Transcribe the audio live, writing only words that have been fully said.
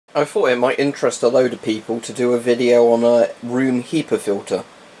I thought it might interest a load of people to do a video on a room HEPA filter,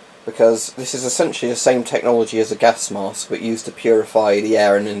 because this is essentially the same technology as a gas mask, but used to purify the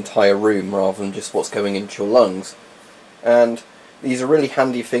air in an entire room rather than just what's going into your lungs. And these are really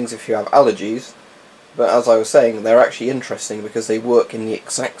handy things if you have allergies, but as I was saying, they're actually interesting because they work in the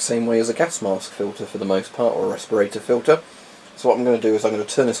exact same way as a gas mask filter for the most part, or a respirator filter. So what I'm going to do is I'm going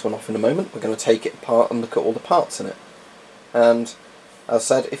to turn this one off in a moment. We're going to take it apart and look at all the parts in it. And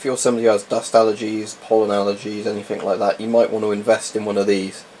as I said, if you're somebody who has dust allergies, pollen allergies, anything like that, you might want to invest in one of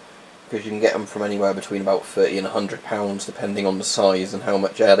these, because you can get them from anywhere between about £30 and £100 depending on the size and how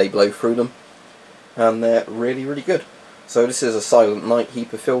much air they blow through them. And they're really, really good. So this is a Silent Night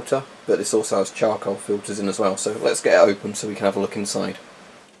HEPA filter, but this also has charcoal filters in as well, so let's get it open so we can have a look inside.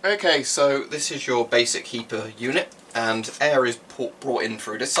 Okay, so this is your basic HEPA unit, and air is brought in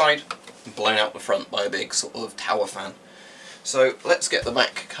through this side and blown out the front by a big sort of tower fan. So let's get the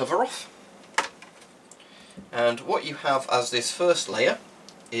back cover off. And what you have as this first layer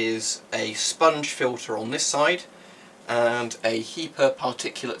is a sponge filter on this side and a HEPA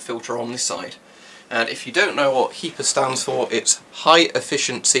particulate filter on this side. And if you don't know what HEPA stands for, it's High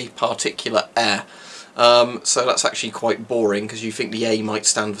Efficiency Particulate Air. So that's actually quite boring because you think the A might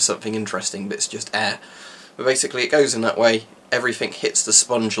stand for something interesting, but it's just air. But basically it goes in that way. Everything hits the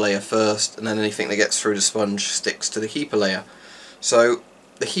sponge layer first, and then anything that gets through the sponge sticks to the HEPA layer. So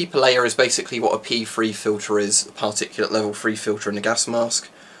the HEPA layer is basically what a P3 filter is, a particulate level 3 filter in a gas mask.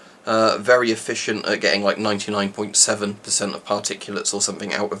 Very efficient at getting like 99.7% of particulates or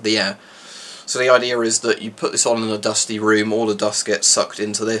something out of the air. So the idea is that you put this on in a dusty room, all the dust gets sucked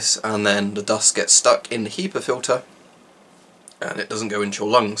into this, and then the dust gets stuck in the HEPA filter, and it doesn't go into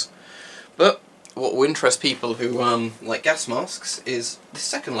your lungs. But what will interest people who like gas masks is the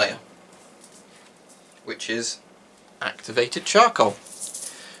second layer, which is activated charcoal.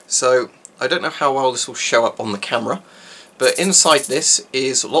 So I don't know how well this will show up on the camera, but inside this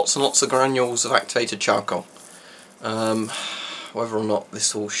is lots and lots of granules of activated charcoal. Whether or not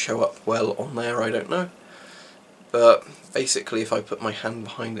this will show up well on there, I don't know. But basically if I put my hand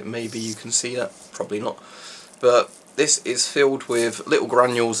behind it, maybe you can see that. Probably not. But this is filled with little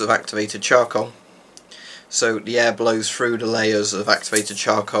granules of activated charcoal. So the air blows through the layers of activated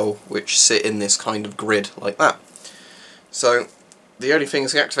charcoal, which sit in this kind of grid like that. So the only thing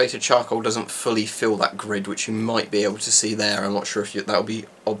is the activated charcoal doesn't fully fill that grid, which you might be able to see there. I'm not sure if that'll be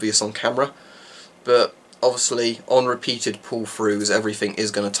obvious on camera. But obviously, on repeated pull-throughs, everything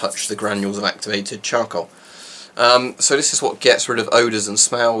is going to touch the granules of activated charcoal. So this is what gets rid of odours and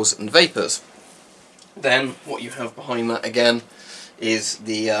smells and vapours. Then, what you have behind that again is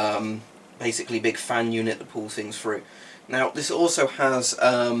the basically big fan unit that pulls things through. Now, this also has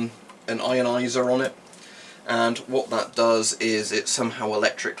an ionizer on it, and what that does is it somehow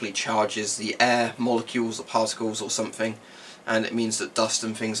electrically charges the air molecules or particles or something, and it means that dust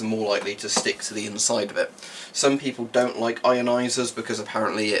and things are more likely to stick to the inside of it. Some people don't like ionizers because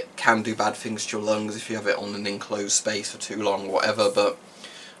apparently it can do bad things to your lungs if you have it on an enclosed space for too long or whatever, but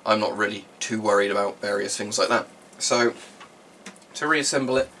I'm not really too worried about various things like that. So, to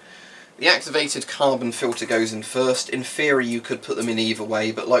reassemble it, the activated carbon filter goes in first. In theory you could put them in either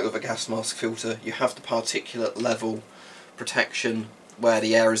way, but like with a gas mask filter, you have the particulate level protection where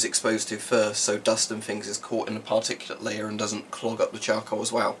the air is exposed to first, so dust and things is caught in the particulate layer and doesn't clog up the charcoal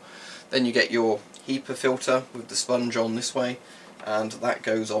as well. Then you get your HEPA filter with the sponge on this way, and that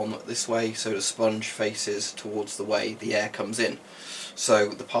goes on this way, so the sponge faces towards the way the air comes in. So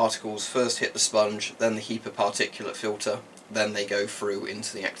the particles first hit the sponge, then the HEPA particulate filter, then they go through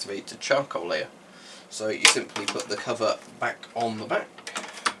into the activated charcoal layer. So you simply put the cover back on the back.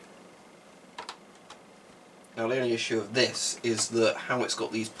 Now the only issue of this is that how it's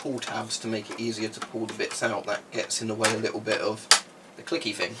got these pull tabs to make it easier to pull the bits out, that gets in the way a little bit of the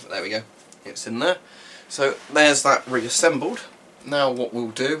clicky thing. There we go, it's in there. So there's that reassembled. Now what we'll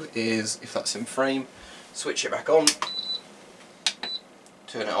do is, if that's in frame, switch it back on,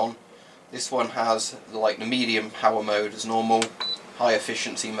 turn it on. This one has like the medium power mode as normal, high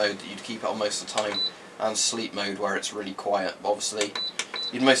efficiency mode that you'd keep it on most of the time, and sleep mode where it's really quiet. But obviously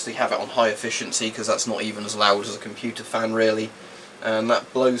you'd mostly have it on high efficiency because that's not even as loud as a computer fan really, and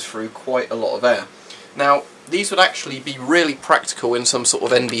that blows through quite a lot of air. Now these would actually be really practical in some sort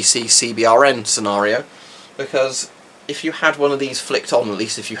of NBC CBRN scenario, because if you had one of these flicked on, at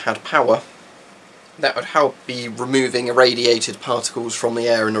least if you had power, that would help be removing irradiated particles from the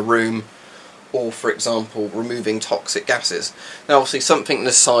air in a room, or for example removing toxic gases. Now obviously something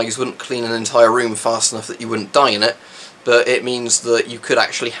this size wouldn't clean an entire room fast enough that you wouldn't die in it, but it means that you could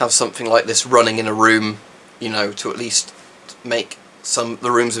actually have something like this running in a room, you know, to at least make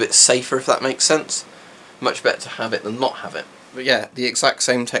the room's a bit safer, if that makes sense. Much better to have it than not have it. But yeah, the exact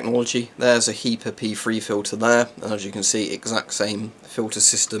same technology. There's a Hepa P3 filter there, and as you can see, exact same filter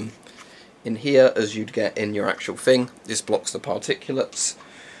system in here as you'd get in your actual thing. This blocks the particulates.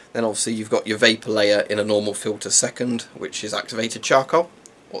 Then obviously you've got your vapour layer in a normal filter second, which is activated charcoal.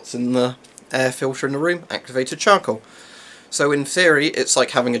 What's in the air filter in the room? Activated charcoal. So in theory, it's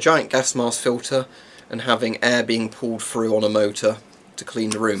like having a giant gas mask filter and having air being pulled through on a motor to clean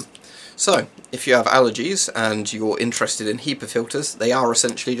the room. So, if you have allergies and you're interested in HEPA filters, they are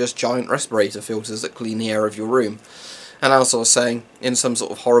essentially just giant respirator filters that clean the air of your room. And as I was saying, in some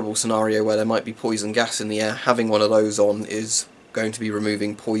sort of horrible scenario where there might be poison gas in the air, having one of those on is going to be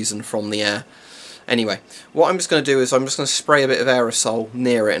removing poison from the air. Anyway, what I'm just going to do is I'm just going to spray a bit of aerosol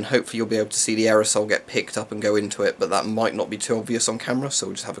near it, and hopefully you'll be able to see the aerosol get picked up and go into it, but that might not be too obvious on camera, so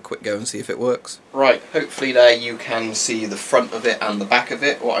we'll just have a quick go and see if it works. Right, hopefully there you can see the front of it and the back of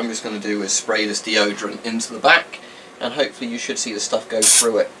it. What I'm just going to do is spray this deodorant into the back, and hopefully you should see the stuff go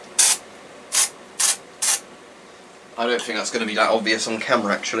through it. I don't think that's going to be that obvious on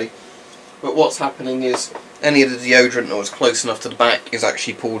camera actually. But what's happening is any of the deodorant that was close enough to the back is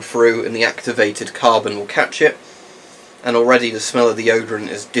actually pulled through, and the activated carbon will catch it. And already the smell of the deodorant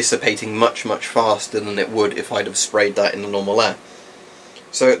is dissipating much faster than it would if I'd have sprayed that in the normal air.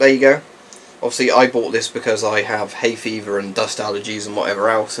 So there you go. Obviously I bought this because I have hay fever and dust allergies and whatever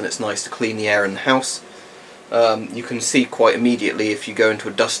else, and it's nice to clean the air in the house. You can see quite immediately if you go into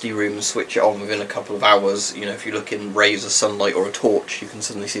a dusty room and switch it on within a couple of hours. You know, if you look in rays of sunlight or a torch, you can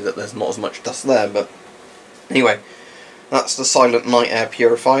suddenly see that there's not as much dust there. But anyway, that's the Silent Night Air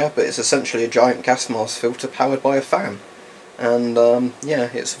Purifier, but it's essentially a giant gas mask filter powered by a fan. And yeah,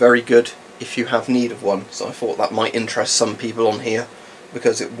 it's very good if you have need of one, so I thought that might interest some people on here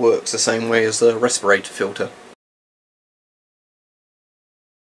because it works the same way as the respirator filter.